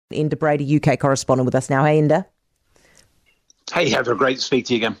Enda Brady, UK correspondent with us now. Hey, Enda. Hey, Heather, great to speak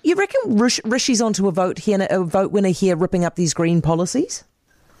to you again. You reckon Rishi's onto a vote winner here, ripping up these green policies?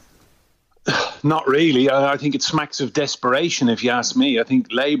 Not really. I think it smacks of desperation, if you ask me. I think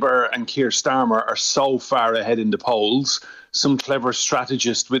Labour and Keir Starmer are so far ahead in the polls. Some clever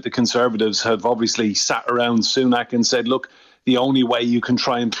strategists with the Conservatives have obviously sat around Sunak and said, look, the only way you can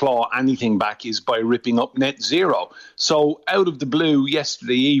try and claw anything back is by ripping up net zero. So out of the blue,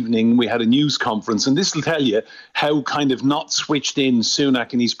 yesterday evening, we had a news conference, and this will tell you how kind of not switched in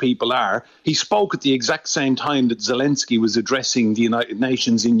Sunak and his people are. He spoke at the exact same time that Zelensky was addressing the United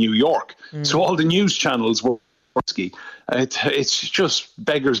Nations in New York. So all the news channels were Zelensky. It's just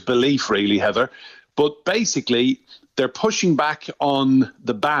beggars belief, really, Heather. But basically, they're pushing back on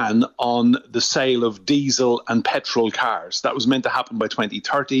the ban on the sale of diesel and petrol cars. That was meant to happen by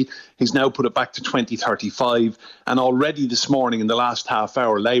 2030. He's now put it back to 2035. And already this morning, in the last half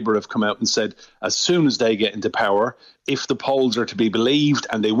hour, Labour have come out and said as soon as they get into power, if the polls are to be believed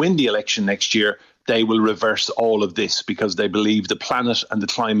and they win the election next year, they will reverse all of this because they believe the planet and the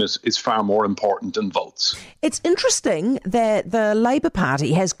climate is far more important than votes. It's interesting that the Labour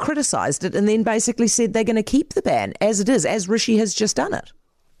Party has criticised it and then basically said they're going to keep the ban as it is, as Rishi has just done it.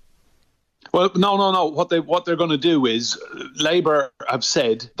 Well, no. What they're going to do is Labour have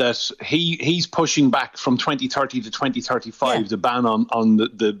said that he's pushing back from 2030 to 2035 the ban on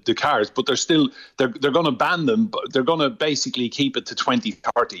the cars, but they're going to ban them, but they're going to basically keep it to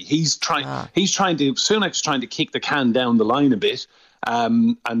 2030. Sunak's trying to kick the can down the line a bit.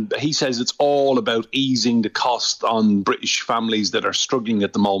 And he says it's all about easing the cost on British families that are struggling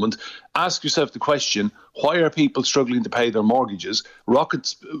at the moment. Ask yourself the question, why are people struggling to pay their mortgages?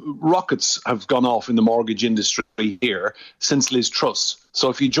 Rockets have gone off in the mortgage industry here since Liz Truss. So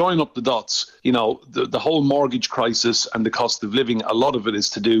if you join up the dots, you know, the whole mortgage crisis and the cost of living, a lot of it is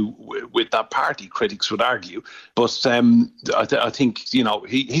to do with that party, critics would argue. But I think, you know,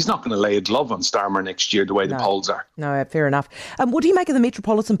 he's not going to lay a glove on Starmer next year the way the polls are. No, fair enough. What do you make of the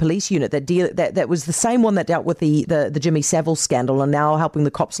Metropolitan Police Unit that was the same one that dealt with the Jimmy Savile scandal and now helping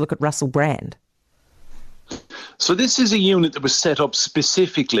the cops look at Russell Brand? So this is a unit that was set up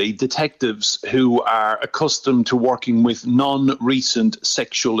specifically detectives who are accustomed to working with non-recent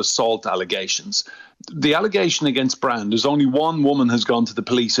sexual assault allegations. The allegation against Brand, there's only one woman has gone to the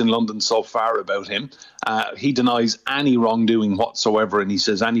police in London so far about him. He denies any wrongdoing whatsoever, and he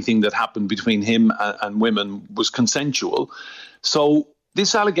says anything that happened between him and women was consensual. So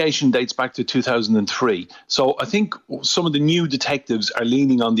this allegation dates back to 2003. So I think some of the new detectives are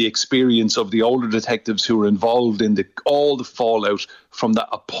leaning on the experience of the older detectives who were involved in all the fallout from that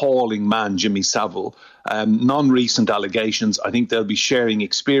appalling man, Jimmy Savile. Non-recent allegations. I think they'll be sharing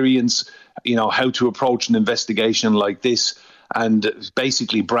experience, you know, how to approach an investigation like this. And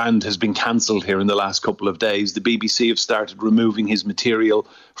basically, Brand has been cancelled here in the last couple of days. The BBC have started removing his material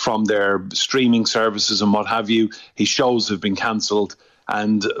from their streaming services and what have you. His shows have been cancelled.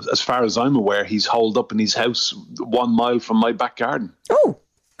 And as far as I'm aware, he's holed up in his house 1 mile from my back garden. Oh,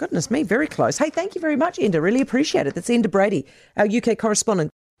 goodness me, very close. Hey, thank you very much, Enda. Really appreciate it. That's Enda Brady, our UK correspondent.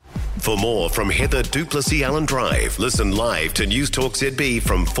 For more from Heather Duplessis Allen Drive, listen live to News Talk ZB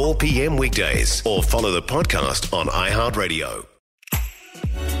from 4 p.m. weekdays or follow the podcast on iHeartRadio.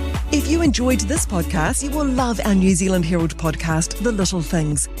 If you enjoyed this podcast, you will love our New Zealand Herald podcast, The Little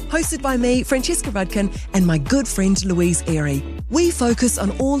Things, hosted by me, Francesca Rudkin, and my good friend Louise Airy. We focus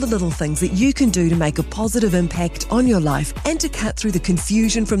on all the little things that you can do to make a positive impact on your life and to cut through the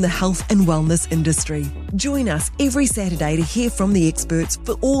confusion from the health and wellness industry. Join us every Saturday to hear from the experts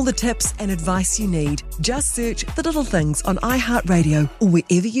for all the tips and advice you need. Just search The Little Things on iHeartRadio or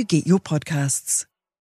wherever you get your podcasts.